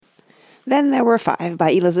Then there were 5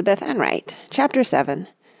 by Elizabeth Enright. Chapter 7,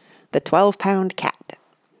 The 12-Pound Cat.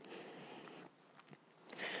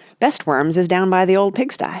 "Best worms is down by the old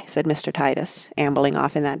pigsty," said Mr. Titus, ambling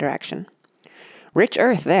off in that direction. "Rich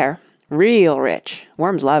earth there. Real rich.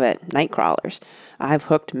 Worms love it. Night crawlers. I've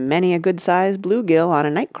hooked many a good-sized bluegill on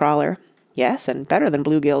a night crawler. Yes, and better than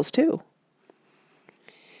bluegills, too."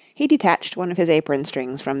 He detached one of his apron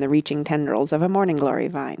strings from the reaching tendrils of a morning-glory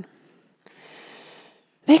vine.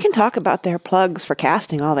 "They can talk about their plugs for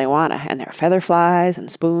casting all they wanna, and their feather flies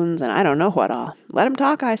and spoons and I don't know what all. Let 'em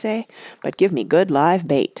talk, I say, but give me good live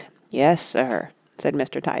bait. Yes, sir," said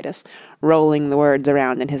Mr. Titus, rolling the words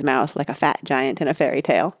around in his mouth like a fat giant in a fairy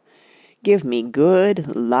tale. "Give me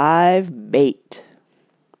good live bait."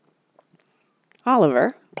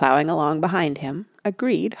 Oliver, ploughing along behind him,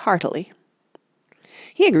 agreed heartily.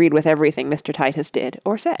 He agreed with everything Mr. Titus did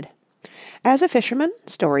or said. As a fisherman,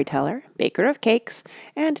 storyteller, baker of cakes,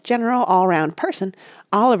 and general all-round person,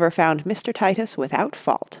 Oliver found Mr. Titus without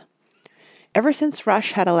fault. Ever since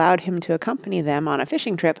Rush had allowed him to accompany them on a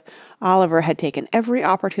fishing trip, Oliver had taken every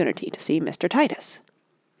opportunity to see Mr. Titus.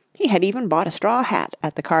 He had even bought a straw hat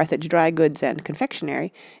at the Carthage Dry Goods and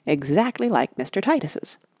Confectionery, exactly like Mr.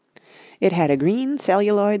 Titus's. It had a green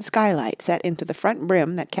celluloid skylight set into the front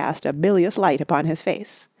brim that cast a bilious light upon his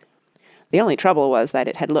face. The only trouble was that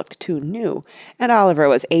it had looked too new, and Oliver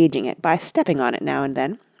was aging it by stepping on it now and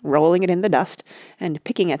then, rolling it in the dust, and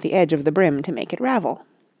picking at the edge of the brim to make it ravel.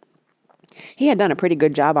 He had done a pretty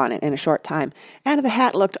good job on it in a short time, and the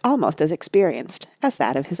hat looked almost as experienced as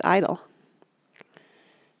that of his idol.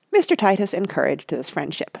 Mr. Titus encouraged this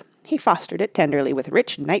friendship. He fostered it tenderly with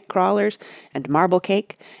rich night crawlers and marble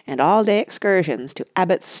cake and all-day excursions to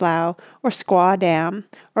Abbott's Slough or Squaw Dam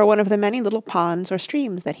or one of the many little ponds or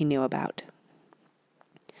streams that he knew about.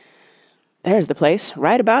 "There's the place,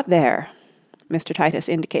 right about there." Mr. Titus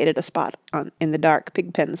indicated a spot in the dark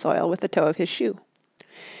pigpen soil with the toe of his shoe.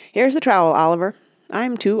 "Here's the trowel, Oliver.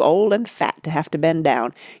 I'm too old and fat to have to bend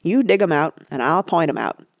down. You dig 'em out, and I'll point 'em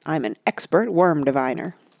out. I'm an expert worm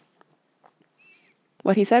diviner."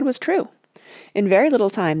 What he said was true. In very little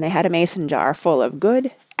time they had a mason jar full of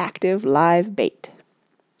good, active, live bait.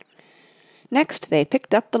 Next they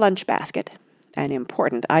picked up the lunch basket, an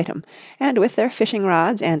important item, and with their fishing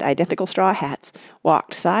rods and identical straw hats,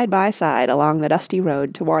 walked side by side along the dusty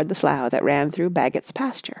road toward the slough that ran through Baggett's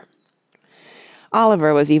pasture.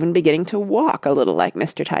 Oliver was even beginning to walk a little like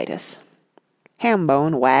Mr. Titus.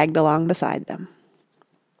 Hambone wagged along beside them.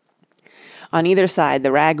 On either side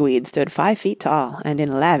the ragweed stood 5 feet tall and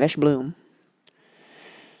in lavish bloom.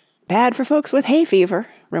 "Bad for folks with hay fever,"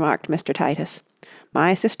 remarked Mr. Titus.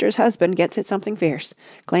 "My sister's husband gets it something fierce.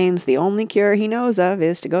 Claims the only cure he knows of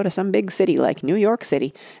is to go to some big city like New York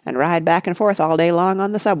City and ride back and forth all day long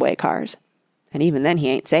on the subway cars. And even then he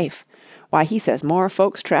ain't safe. Why, he says more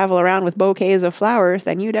folks travel around with bouquets of flowers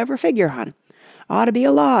than you'd ever figure on. Ought to be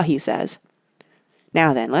a law, he says.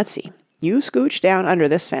 Now then, let's see. You scooch down under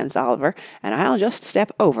this fence, Oliver, and I'll just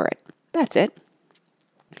step over it. That's it.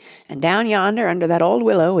 And down yonder under that old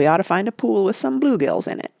willow we ought to find a pool with some bluegills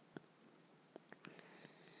in it."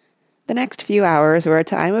 The next few hours were a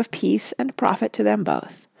time of peace and profit to them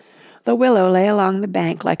both. The willow lay along the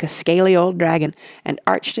bank like a scaly old dragon and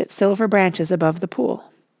arched its silver branches above the pool.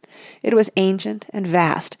 It was ancient and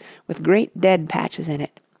vast, with great dead patches in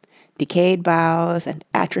it. Decayed boughs and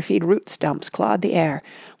atrophied root stumps clawed the air,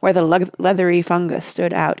 where the leathery fungus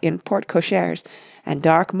stood out in porte-cocheres, and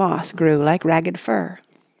dark moss grew like ragged fur.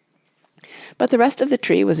 But the rest of the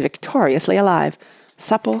tree was victoriously alive,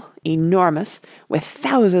 supple, enormous, with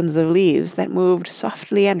thousands of leaves that moved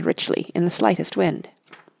softly and richly in the slightest wind.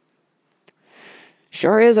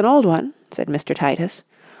 "Sure is an old one," said Mr. Titus.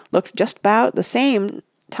 "Looked just 'bout the same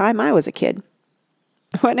time I was a kid."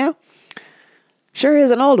 "What now?" "Sure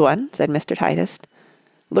is an old one," said Mr. Titus.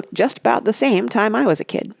 "Looked just 'bout the same time I was a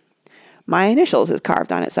kid. My initials is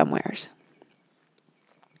carved on it somewheres."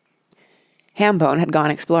 Hambone had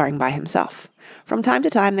gone exploring by himself. From time to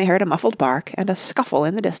time they heard a muffled bark and a scuffle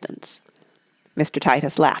in the distance. Mr.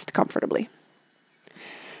 Titus laughed comfortably.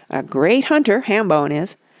 "A great hunter, Hambone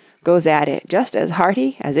is. Goes at it just as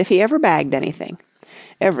hearty as if he ever bagged anything.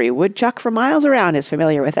 Every woodchuck for miles around is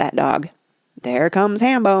familiar with that dog. 'There comes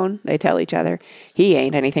Hambone,' they tell each other. 'He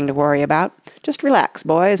ain't anything to worry about. Just relax,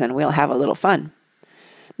 boys, and we'll have a little fun.'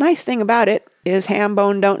 Nice thing about it is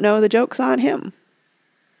Hambone don't know the joke's on him."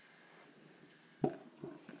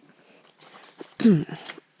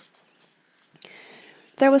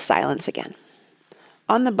 There was silence again.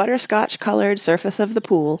 On the butterscotch-coloured surface of the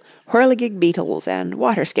pool, whirligig beetles and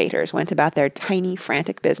water-skaters went about their tiny,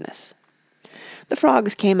 frantic business. The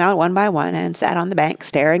frogs came out one by one and sat on the bank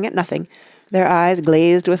staring at nothing, their eyes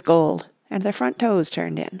glazed with gold, and their front toes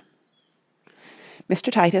turned in.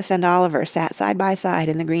 Mr. Titus and Oliver sat side by side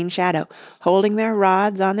in the green shadow, holding their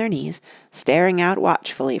rods on their knees, staring out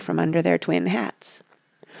watchfully from under their twin hats.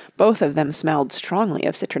 Both of them smelled strongly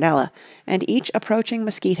of citronella, and each approaching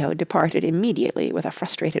mosquito departed immediately with a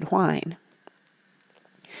frustrated whine.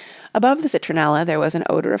 Above the citronella there was an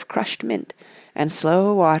odor of crushed mint, and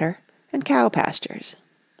slow water, and cow pastures.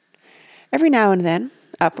 Every now and then,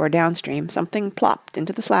 up or downstream, something plopped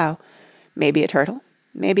into the slough, maybe a turtle,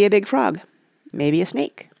 maybe a big frog, maybe a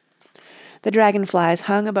snake. The dragonflies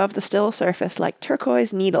hung above the still surface like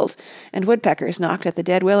turquoise needles, and woodpeckers knocked at the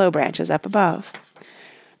dead willow branches up above.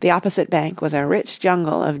 The opposite bank was a rich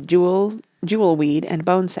jungle of jewel-weed and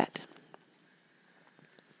boneset.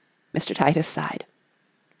 Mr. Titus sighed.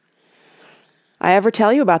 "I ever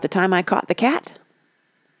tell you about the time I caught the cat?"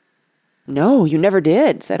 "No, you never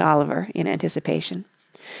did," said Oliver, in anticipation.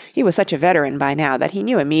 He was such a veteran by now that he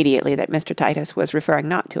knew immediately that Mr. Titus was referring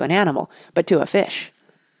not to an animal, but to a fish.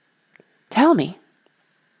 "Tell me."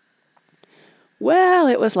 "Well,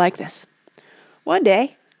 it was like this. One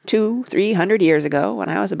day, 200-300 years ago, when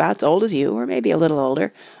I was about as old as you, or maybe a little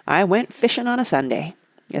older, I went fishin' on a Sunday.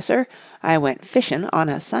 Yes, sir, I went fishin' on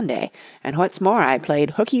a Sunday, and what's more, I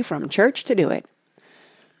played hooky from church to do it.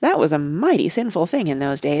 That was a mighty sinful thing in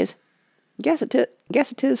those days. Guess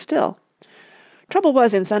it is still. Trouble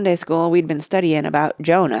was, in Sunday school we'd been studying about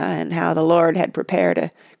Jonah, and how the Lord had prepared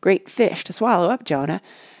a great fish to swallow up Jonah,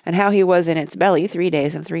 and how he was in its belly 3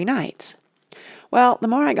 days and 3 nights. Well, the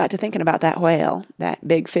more I got to thinking about that whale, that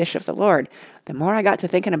big fish of the Lord, the more I got to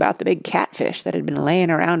thinking about the big catfish that had been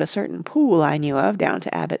laying around a certain pool I knew of down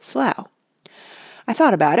to Abbott's Slough. I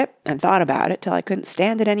thought about it till I couldn't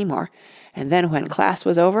stand it any more, and then when class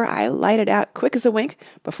was over I lighted out quick as a wink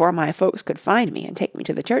before my folks could find me and take me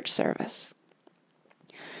to the church service.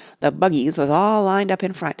 The buggies was all lined up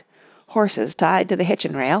in front, horses tied to the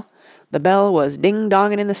hitchin' rail, the bell was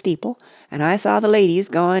ding-donging in the steeple, and I saw the ladies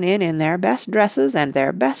going in their best dresses and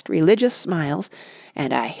their best religious smiles,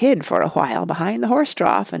 and I hid for a while behind the horse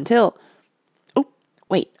trough until... Oop,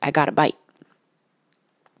 wait, I got a bite.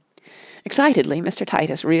 Excitedly, Mr.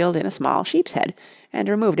 Titus reeled in a small sheep's head and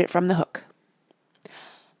removed it from the hook.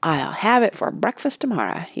 "I'll have it for breakfast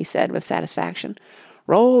tomorrow," he said with satisfaction.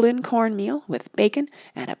 "Rolled in cornmeal with bacon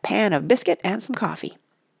and a pan of biscuit and some coffee.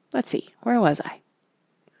 Let's see, where was I?"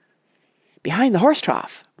 "Behind the horse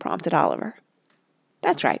trough," prompted Oliver.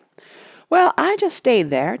 "That's right. Well, I just stayed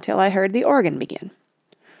there till I heard the organ begin.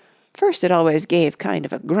 First it always gave kind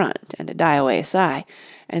of a grunt and a die-away sigh,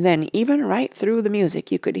 and then even right through the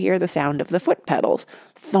music you could hear the sound of the foot pedals,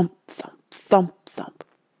 thump, thump, thump, thump,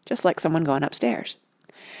 just like someone going upstairs.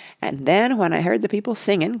 And then when I heard the people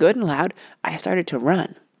singing good and loud, I started to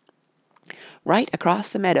run. Right across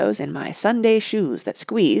the meadows in my Sunday shoes that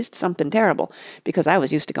squeezed something terrible because I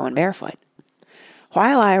was used to going barefoot.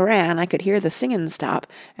 While I ran, I could hear the singing stop,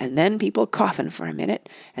 and then people coughing for a minute,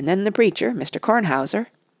 and then the preacher, Mr. Kornhauser,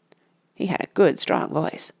 he had a good, strong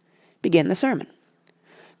voice, begin the sermon,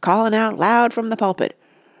 calling out loud from the pulpit,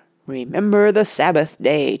 'Remember the Sabbath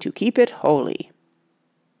day to keep it holy.'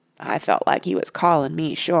 I felt like he was calling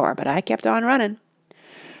me sure, but I kept on running.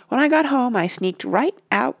 When I got home, I sneaked right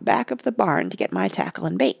out back of the barn to get my tackle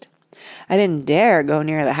and bait. I didn't dare go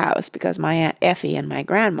near the house because my Aunt Effie and my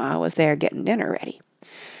grandma was there getting dinner ready.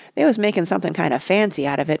 They was making something kind of fancy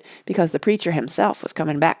out of it because the preacher himself was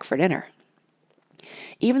coming back for dinner.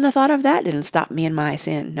 Even the thought of that didn't stop me in my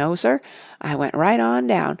sin. No, sir. I went right on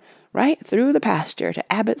down, right through the pasture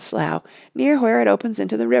to Abbott's Slough, near where it opens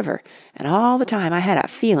into the river, and all the time I had a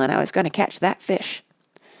feeling I was going to catch that fish.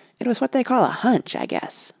 It was what they call a hunch, I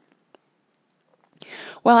guess.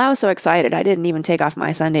 Well, I was so excited I didn't even take off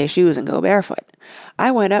my Sunday shoes and go barefoot.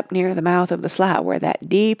 I went up near the mouth of the slough where that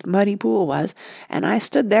deep, muddy pool was, and I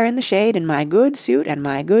stood there in the shade in my good suit and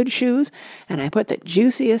my good shoes, and I put the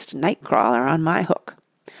juiciest night crawler on my hook.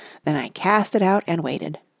 Then I cast it out and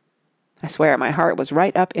waited. I swear my heart was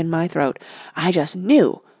right up in my throat. I just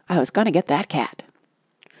knew I was going to get that cat.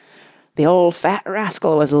 The old fat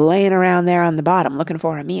rascal was laying around there on the bottom looking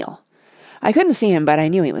for a meal. I couldn't see him, but I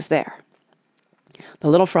knew he was there. The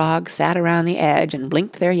little frogs sat around the edge and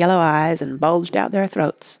blinked their yellow eyes and bulged out their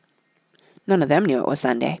throats. None of them knew it was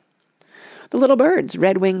Sunday. The little birds,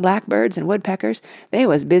 red-winged blackbirds and woodpeckers, they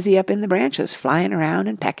was busy up in the branches flying around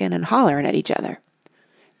and pecking and hollering at each other.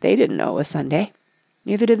 They didn't know it was Sunday.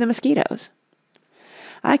 Neither did the mosquitoes.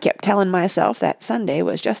 I kept telling myself that Sunday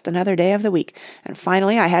was just another day of the week, and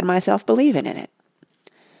finally I had myself believing in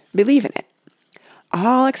it.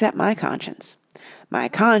 All except my conscience. My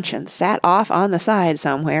conscience sat off on the side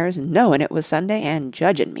somewheres, knowin' it was Sunday and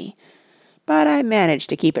judgin' me. But I managed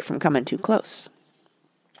to keep it from comin' too close.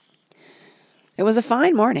 It was a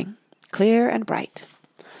fine morning, clear and bright.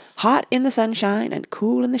 Hot in the sunshine and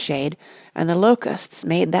cool in the shade, and the locusts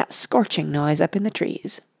made that scorching noise up in the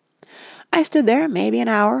trees. I stood there maybe an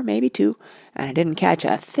hour, maybe two, and I didn't catch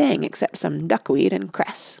a thing except some duckweed and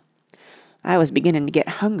cress. I was beginning to get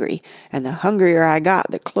hungry, and the hungrier I got,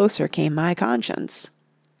 the closer came my conscience.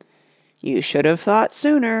 "You should have thought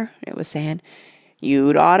sooner," it was saying.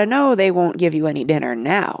 "You'd ought to know they won't give you any dinner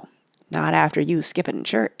now, not after you skippin'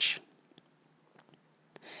 church."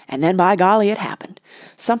 And then, by golly, it happened.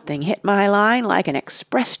 Something hit my line like an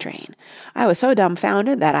express train. I was so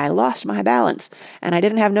dumbfounded that I lost my balance, and I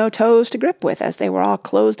didn't have no toes to grip with, as they were all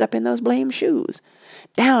closed up in those blame shoes.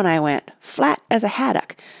 Down I went, flat as a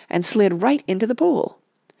haddock, and slid right into the pool.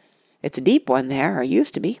 It's a deep one there, or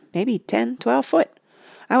used to be, maybe 10, 12 foot.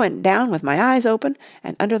 I went down with my eyes open,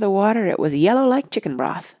 and under the water it was yellow like chicken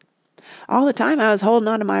broth. All the time I was holding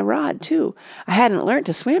on to my rod, too. I hadn't learnt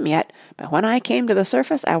to swim yet, but when I came to the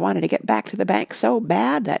surface I wanted to get back to the bank so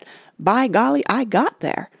bad that, by golly, I got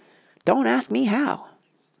there. Don't ask me how.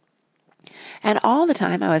 And all the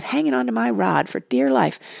time I was hanging on to my rod for dear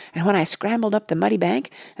life, and when I scrambled up the muddy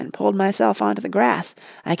bank and pulled myself onto the grass,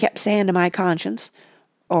 I kept saying to my conscience,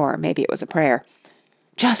 or maybe it was a prayer,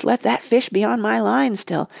 "Just let that fish be on my line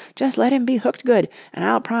still. Just let him be hooked good, and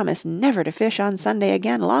I'll promise never to fish on Sunday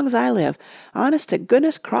again long's I live. Honest to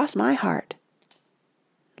goodness, cross my heart."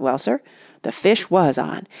 Well, sir, the fish was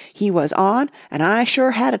on. He was on, and I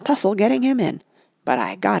sure had a tussle getting him in. But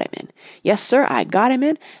I got him in. Yes, sir, I got him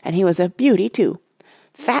in, and he was a beauty, too.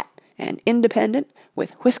 Fat and independent,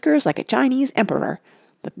 with whiskers like a Chinese emperor,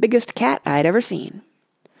 the biggest cat I'd ever seen.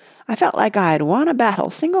 I felt like I'd won a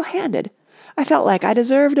battle single-handed. I felt like I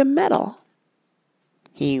deserved a medal.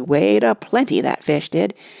 He weighed a plenty, that fish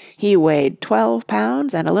did. He weighed 12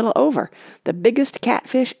 pounds and a little over, the biggest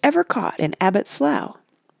catfish ever caught in Abbott's Slough.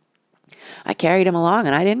 I carried him along,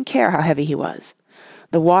 and I didn't care how heavy he was.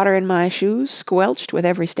 The water in my shoes squelched with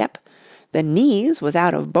every step. The knees was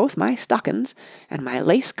out of both my stockings, and my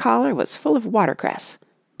lace collar was full of watercress.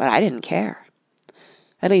 But I didn't care.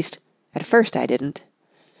 At least, at first I didn't.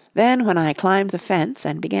 Then, when I climbed the fence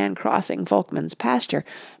and began crossing Folkman's pasture,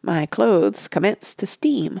 my clothes commenced to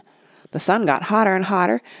steam. The sun got hotter and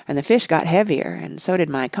hotter, and the fish got heavier, and so did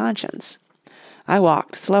my conscience. I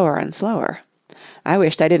walked slower and slower. I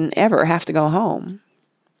wished I didn't ever have to go home.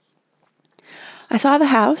 I saw the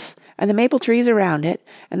house, and the maple trees around it,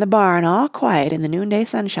 and the barn all quiet in the noonday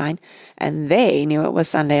sunshine, and they knew it was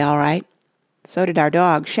Sunday all right. So did our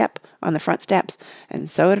dog, Shep, on the front steps,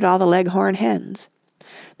 and so did all the Leghorn hens.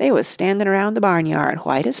 They was standing around the barnyard,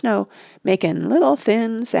 white as snow, making little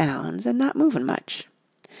thin sounds and not moving much.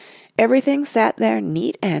 Everything sat there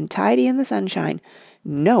neat and tidy in the sunshine,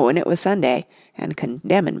 knowing it was Sunday, and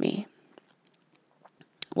condemning me.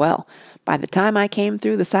 Well, by the time I came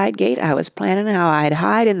through the side gate, I was planning how I'd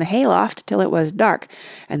hide in the hayloft till it was dark,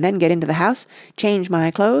 and then get into the house, change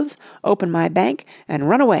my clothes, open my bank, and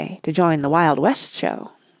run away to join the Wild West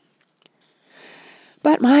show.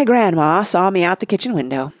 But my grandma saw me out the kitchen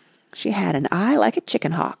window. She had an eye like a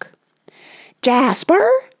chicken hawk. "Jasper!"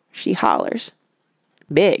 she hollers.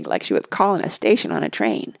 Big, like she was calling a station on a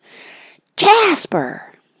train.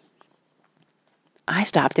 "Jasper!" I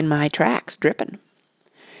stopped in my tracks, drippin'.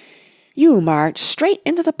 "You march straight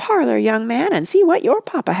into the parlor, young man, and see what your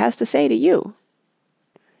papa has to say to you."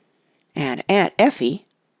 And Aunt Effie,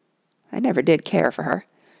 I never did care for her,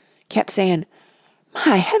 kept saying,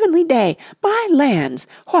 "My heavenly day! My lands!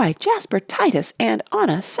 Why, Jasper Titus, and on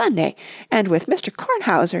a Sunday! And with Mr.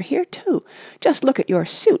 Cornhauser here, too! Just look at your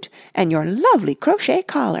suit and your lovely crochet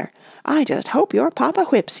collar! I just hope your papa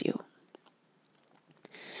whips you!"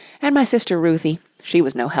 And my sister Ruthie, she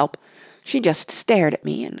was no help. She just stared at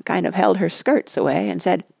me and kind of held her skirts away and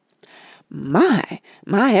said, My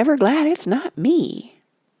ever glad it's not me."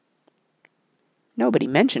 Nobody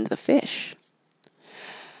mentioned the fish.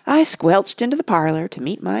 I squelched into the parlor to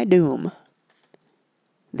meet my doom.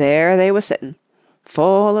 There they was sittin',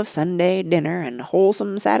 full of Sunday dinner and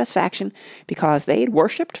wholesome satisfaction because they'd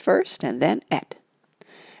worshipped first and then et.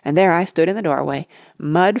 And there I stood in the doorway,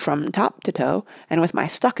 mud from top to toe and with my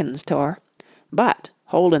stockings tore, but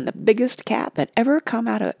holding the biggest cat that ever come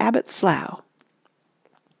out of Abbott's Slough.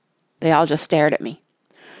 They all just stared at me.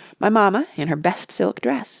 My mamma in her best silk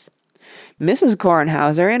dress. Mrs.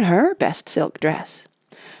 Cornhauser in her best silk dress.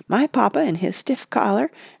 My papa in his stiff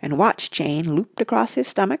collar and watch chain looped across his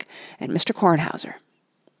stomach, and Mr. Cornhauser.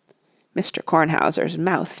 Mr. Cornhauser's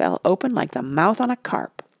mouth fell open like the mouth on a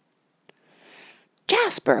carp.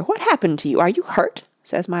 Jasper, what happened to you? Are you hurt?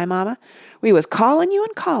 Says my mamma. We was calling you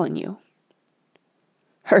and calling you.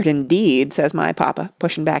 Hurt indeed, says my papa,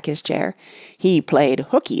 pushing back his chair. He played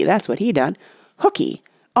hooky, that's what he done. Hooky,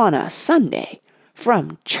 on a Sunday,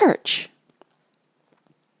 from church.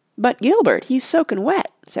 But Gilbert, he's soaking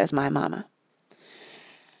wet, says my mamma.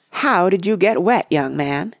 How did you get wet, young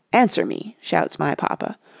man? Answer me, shouts my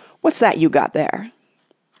papa. What's that you got there?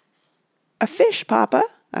 A fish, papa,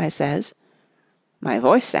 I says. My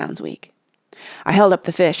voice sounds weak. I held up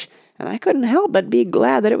the fish, and I couldn't help but be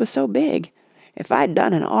glad that it was so big. If I'd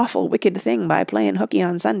done an awful wicked thing by playing hooky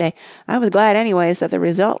on Sunday, I was glad anyways that the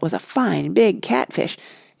result was a fine big catfish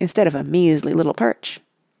instead of a measly little perch.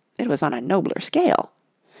 It was on a nobler scale.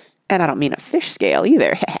 And I don't mean a fish scale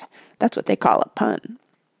either. That's what they call a pun.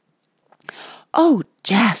 Oh,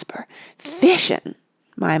 Jasper, fishin',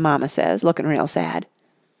 my mamma says, looking real sad.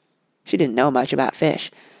 She didn't know much about fish,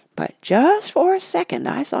 but just for a second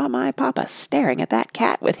I saw my papa staring at that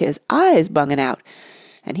cat with his eyes bunging out,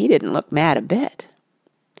 and he didn't look mad a bit.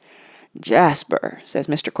 Jasper, says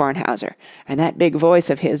Mr. Cornhauser, and that big voice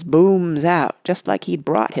of his booms out, just like he'd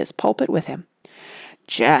brought his pulpit with him.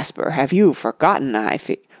 Jasper, have you forgotten,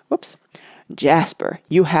 Jasper,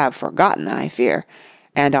 you have forgotten, I fear,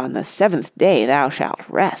 and on the 7th day thou shalt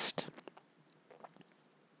rest.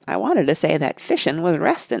 I wanted to say that fishin' was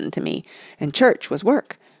restin' to me, and church was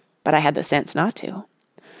work, but I had the sense not to.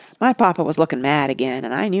 My papa was looking mad again,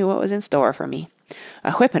 and I knew what was in store for me.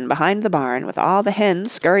 A whippin' behind the barn, with all the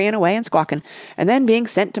hens scurrying away and squawking, and then being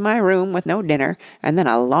sent to my room with no dinner, and then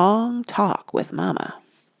a long talk with Mama.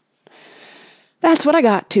 That's what I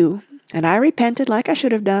got to, and I repented like I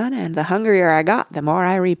should have done, and the hungrier I got, the more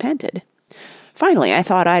I repented. Finally, I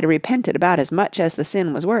thought I'd repented about as much as the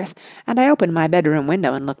sin was worth, and I opened my bedroom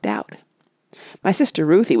window and looked out. My sister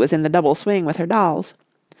Ruthie was in the double swing with her dolls.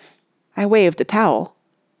 I waved a towel.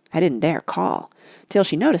 I didn't dare call, till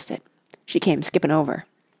she noticed it. She came skipping over.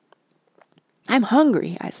 I'm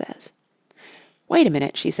hungry, I says. Wait a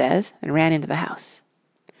minute, she says, and ran into the house.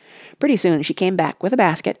 Pretty soon she came back with a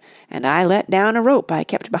basket, and I let down a rope I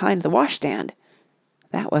kept behind the washstand.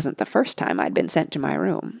 That wasn't the first time I'd been sent to my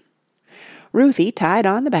room. Ruthie tied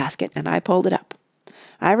on the basket, and I pulled it up.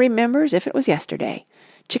 I remembers if it was yesterday.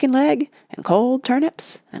 Chicken leg and cold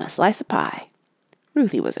turnips and a slice of pie.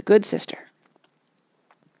 Ruthie was a good sister.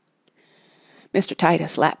 Mr.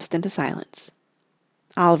 Titus lapsed into silence.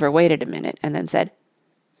 Oliver waited a minute and then said,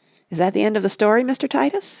 Is that the end of the story, Mr.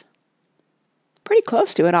 Titus? Pretty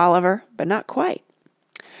close to it, Oliver, but not quite.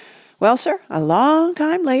 Well, sir, a long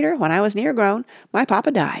time later, when I was near grown, my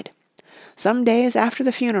papa died. Some days after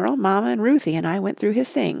the funeral, Mama and Ruthie and I went through his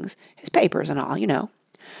things, his papers and all, you know.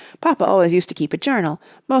 Papa always used to keep a journal,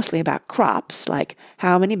 mostly about crops, like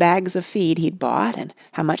how many bags of feed he'd bought and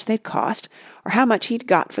how much they'd cost, or how much he'd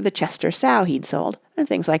got for the Chester sow he'd sold, and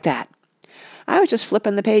things like that. I was just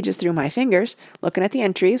flipping the pages through my fingers, looking at the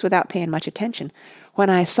entries without paying much attention, when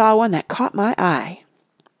I saw one that caught my eye.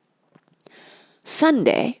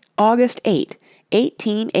 Sunday, August 8,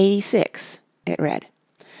 1886, it read.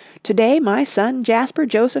 Today my son Jasper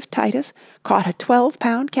Joseph Titus caught a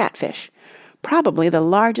 12-pound catfish, probably the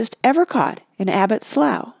largest ever caught in Abbott's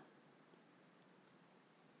Slough.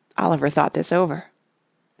 Oliver thought this over.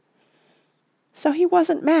 So he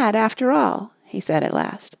wasn't mad after all, he said at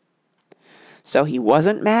last. So he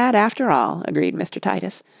wasn't mad after all, agreed Mr.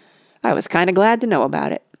 Titus. I was kind of glad to know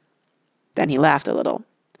about it. Then he laughed a little.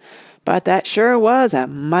 But that sure was a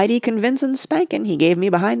mighty convincin' spankin' he gave me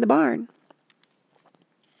behind the barn.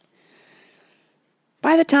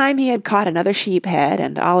 By the time he had caught another sheephead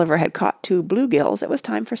and Oliver had caught 2 bluegills, it was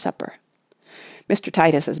time for supper. Mr.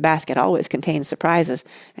 Titus's basket always contained surprises,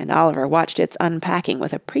 and Oliver watched its unpacking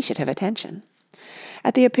with appreciative attention.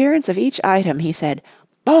 At the appearance of each item he said,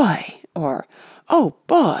 "Boy!" or "Oh,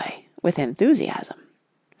 boy!" with enthusiasm.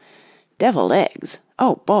 Deviled eggs,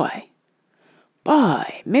 oh boy.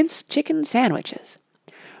 Boy, minced chicken sandwiches.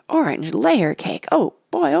 Orange layer cake, oh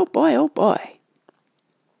boy, oh boy, oh boy.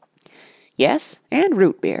 Yes, and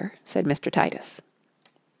root beer, said Mr. Titus.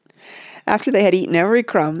 After they had eaten every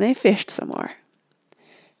crumb, they fished some more.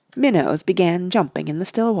 Minnows began jumping in the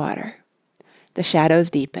still water. The shadows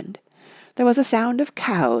deepened. There was a sound of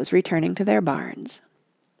cows returning to their barns.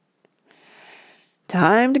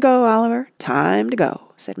 Time to go, Oliver, time to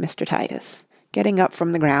go, said Mr. Titus, getting up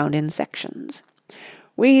from the ground in sections.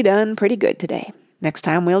 We done pretty good today. Next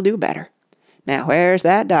time we'll do better. Now where's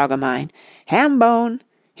that dog of mine? Hambone!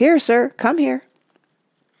 Here, sir, come here.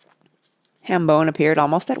 Hambone appeared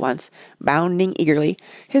almost at once, bounding eagerly,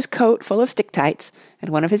 his coat full of stick-tights, and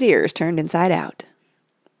one of his ears turned inside out.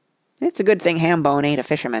 "It's a good thing Hambone ain't a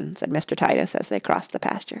fisherman," said Mr. Titus as they crossed the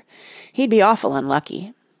pasture. "He'd be awful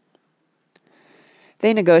unlucky."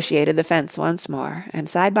 They negotiated the fence once more, and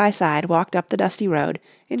side by side walked up the dusty road,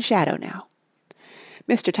 in shadow now.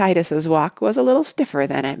 Mr. Titus's walk was a little stiffer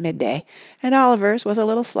than at midday, and Oliver's was a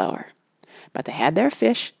little slower. But they had their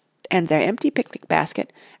fish and their empty picnic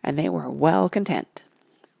basket, and they were well content.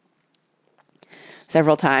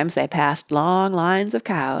 Several times they passed long lines of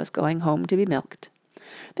cows going home to be milked.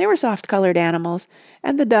 They were soft-colored animals,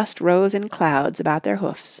 and the dust rose in clouds about their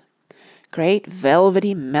hoofs. Great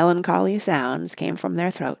velvety melancholy sounds came from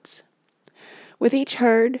their throats. With each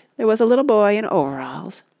herd there was a little boy in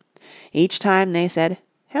overalls. Each time they said,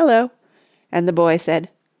 "Hello," and the boy said,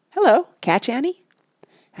 "Hello, catch any?"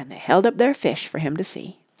 And they held up their fish for him to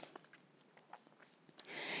see.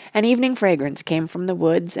 An evening fragrance came from the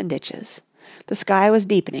woods and ditches. The sky was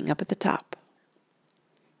deepening up at the top.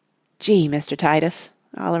 "Gee, Mr. Titus,"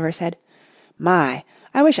 Oliver said, "my,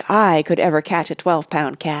 I wish I could ever catch a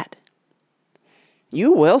 12-pound cat."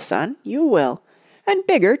 "You will, son, you will. And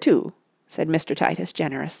bigger, too," said Mr. Titus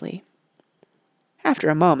generously. After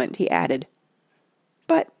a moment he added,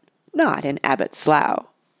 "But not in Abbot's Slough."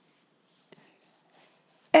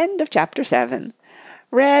 End of Chapter 7.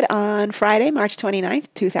 Read on Friday, March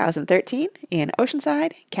 29th, 2013 in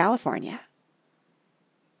Oceanside, California.